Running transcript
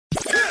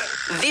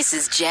This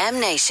is Jam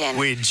Nation.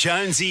 With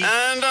Jonesy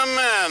and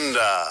Amanda.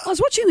 I was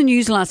watching the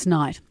news last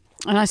night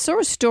and I saw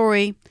a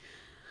story.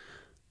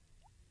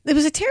 There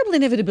was a terrible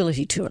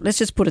inevitability to it. Let's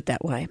just put it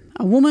that way.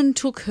 A woman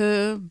took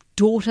her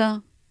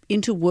daughter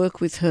into work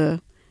with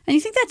her. And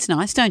you think that's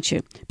nice, don't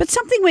you? But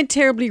something went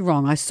terribly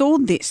wrong. I saw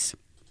this.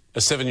 A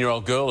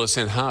 7-year-old girl has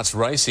sent hearts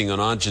racing on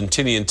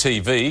Argentinian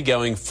TV,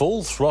 going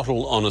full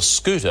throttle on a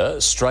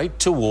scooter straight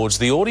towards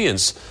the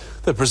audience.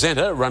 The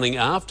presenter running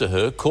after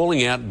her,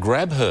 calling out,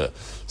 "Grab her."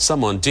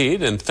 Someone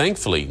did, and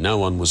thankfully no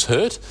one was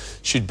hurt.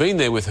 She'd been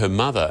there with her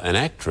mother, an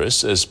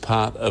actress, as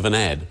part of an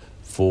ad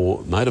for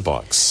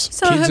motorbikes.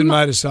 So Kids and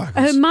motorcycles.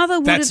 Her mother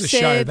would That's have a show.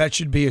 said That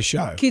should be a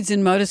show. kids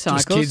and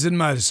motorcycles. Just kids and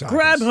motorcycles.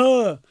 Grab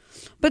her.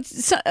 But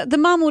the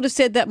mum would have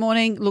said that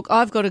morning, "Look,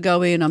 I've got to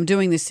go in. I'm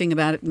doing this thing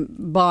about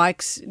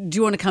bikes. Do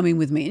you want to come in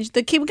with me?" And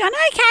the kid would go,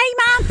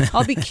 "Okay, Mum.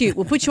 I'll be cute.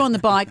 We'll put you on the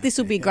bike. This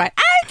will be great."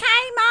 "Okay,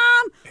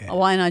 Mum." Yeah.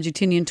 Why an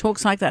Argentinian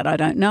talks like that, I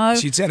don't know.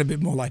 She'd sound a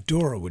bit more like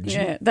Dora, wouldn't she?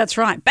 Yeah, that's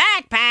right.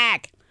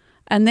 Backpack.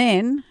 And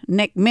then,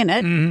 next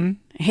minute,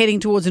 heading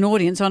towards an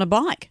audience on a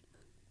bike.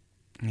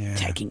 Yeah.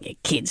 Taking your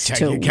kids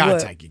to You work. can't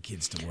take your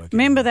kids to work.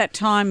 Remember that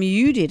time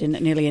you did and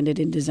it nearly ended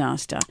in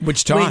disaster?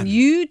 Which time? When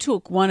you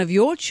took one of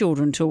your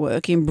children to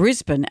work in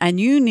Brisbane and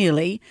you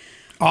nearly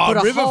put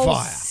a River whole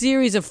Fire.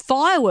 series of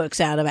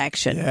fireworks out of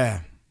action.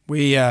 Yeah.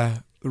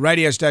 The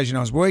radio station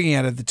I was working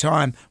at the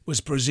time was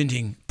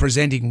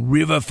presenting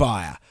River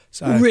Fire.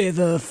 So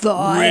River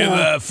Fire.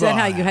 River Is that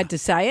how Fire. you had to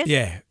say it?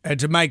 Yeah, and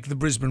to make the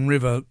Brisbane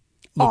River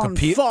look, On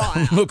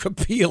fire. look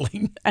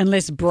appealing And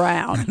less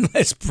brown. and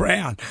less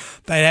brown,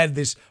 they had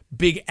this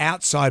big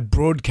outside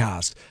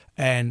broadcast,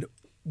 and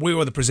we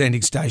were the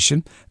presenting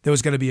station. There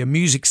was going to be a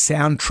music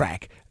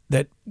soundtrack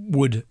that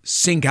would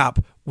sync up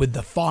with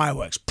the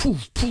fireworks,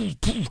 poof, poof,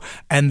 poof,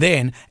 and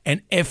then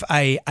an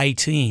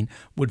FA-18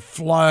 would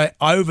fly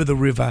over the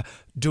river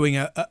doing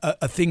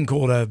a thing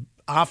called a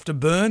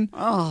afterburn,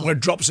 where it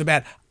drops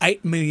about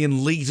 8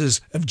 million litres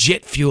of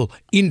jet fuel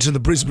into the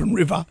Brisbane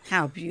River,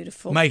 How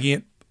beautiful. making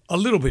it a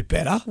little bit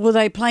better. Were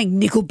they playing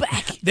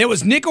Nickelback? There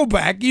was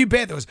Nickelback, you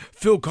bet. There was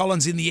Phil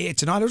Collins in the air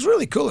tonight. It was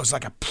really cool. It was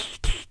like a...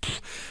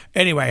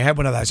 Anyway, I had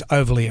one of those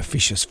overly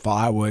officious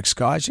fireworks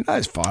guys. You know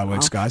those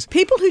fireworks guys?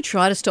 People who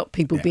try to stop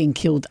people being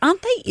killed,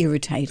 aren't they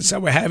irritated? So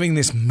we're having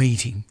this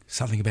meeting,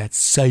 something about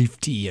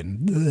safety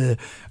and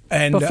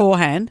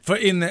Beforehand?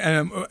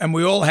 And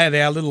we all had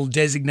our little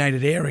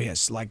designated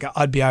areas. Like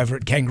I'd be over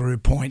at Kangaroo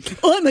Point.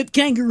 I'm at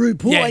Kangaroo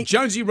Point. Yeah,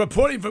 Jonesy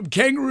reporting from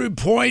Kangaroo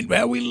Point.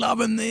 Well, we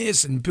loving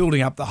this and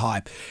building up the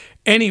hype.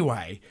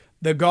 Anyway,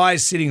 the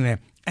guy's sitting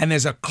there and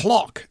there's a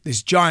clock,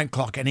 this giant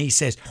clock, and he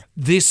says,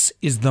 "This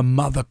is the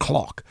mother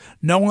clock.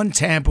 No one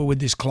tamper with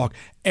this clock.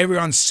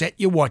 Everyone set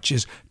your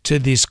watches to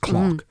this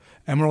clock."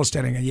 And we're all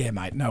standing there, "Yeah,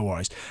 mate, no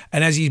worries."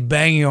 And as he's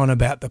banging on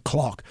about the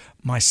clock,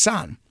 my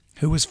son,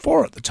 who was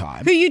 4 at the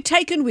time, Who you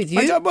taken with you?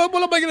 I said, what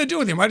am I going to do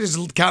with him? I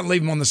just can't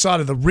leave him on the side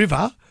of the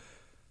river.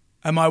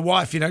 And my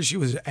wife, she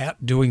was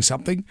out doing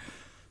something.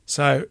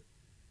 So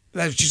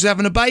she's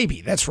having a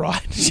baby. That's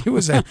right. She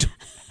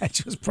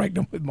was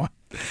pregnant with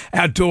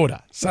our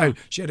daughter. So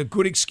she had a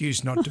good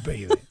excuse not to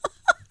be there.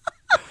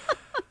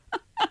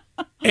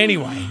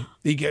 Anyway,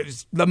 he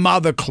goes, the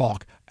mother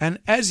clock. And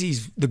as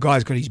the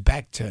guy's got his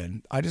back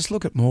turned, I just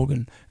look at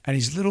Morgan and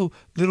his little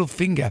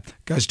finger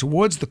goes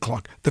towards the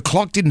clock. The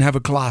clock didn't have a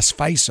glass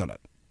face on it.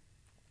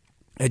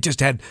 It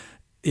just had,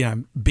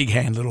 big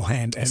hand, little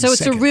hand. And So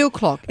it's a real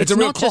clock. It's a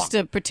real not clock. just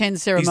a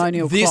pretend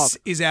ceremonial This clock.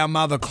 is our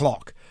mother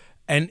clock.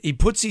 And he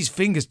puts his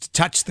fingers to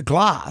touch the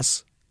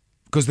glass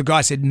because the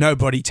guy said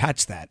nobody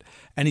touch that.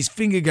 And his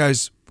finger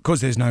goes,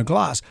 because there's no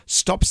glass,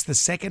 stops the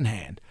second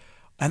hand.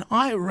 And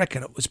I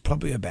reckon it was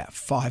probably about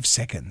 5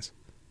 seconds.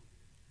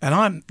 And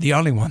I'm the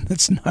only one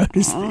that's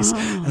noticed this.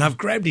 And I've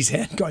grabbed his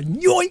hand, going,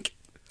 yoink.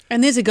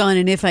 And there's a guy in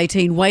an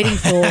F-18 waiting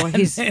for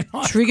his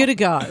trigger to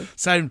go.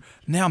 So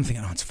now I'm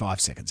thinking, it's 5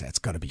 seconds out. It's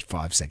got to be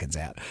 5 seconds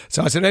out.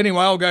 So I said,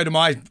 anyway, I'll go to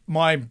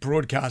my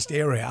broadcast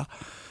area.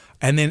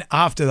 And then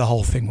after the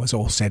whole thing was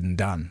all said and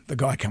done, the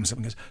guy comes up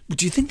and goes,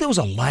 "Do you think there was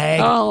a lag?"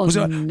 Oh,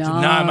 no.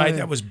 No, mate, no.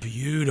 that was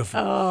beautiful.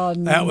 Oh,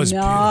 that was no.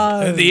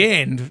 beautiful. At the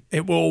end,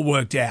 it all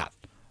worked out.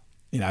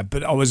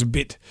 But I was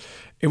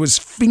it was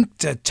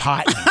sphincter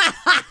tightening.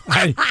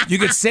 And you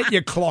could set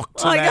your clock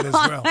to that as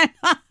well.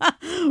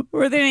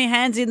 Were there any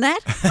hands in that?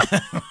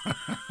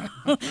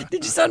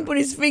 Did your son put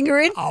his finger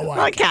in? Oh,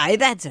 okay. Okay,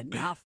 that's enough.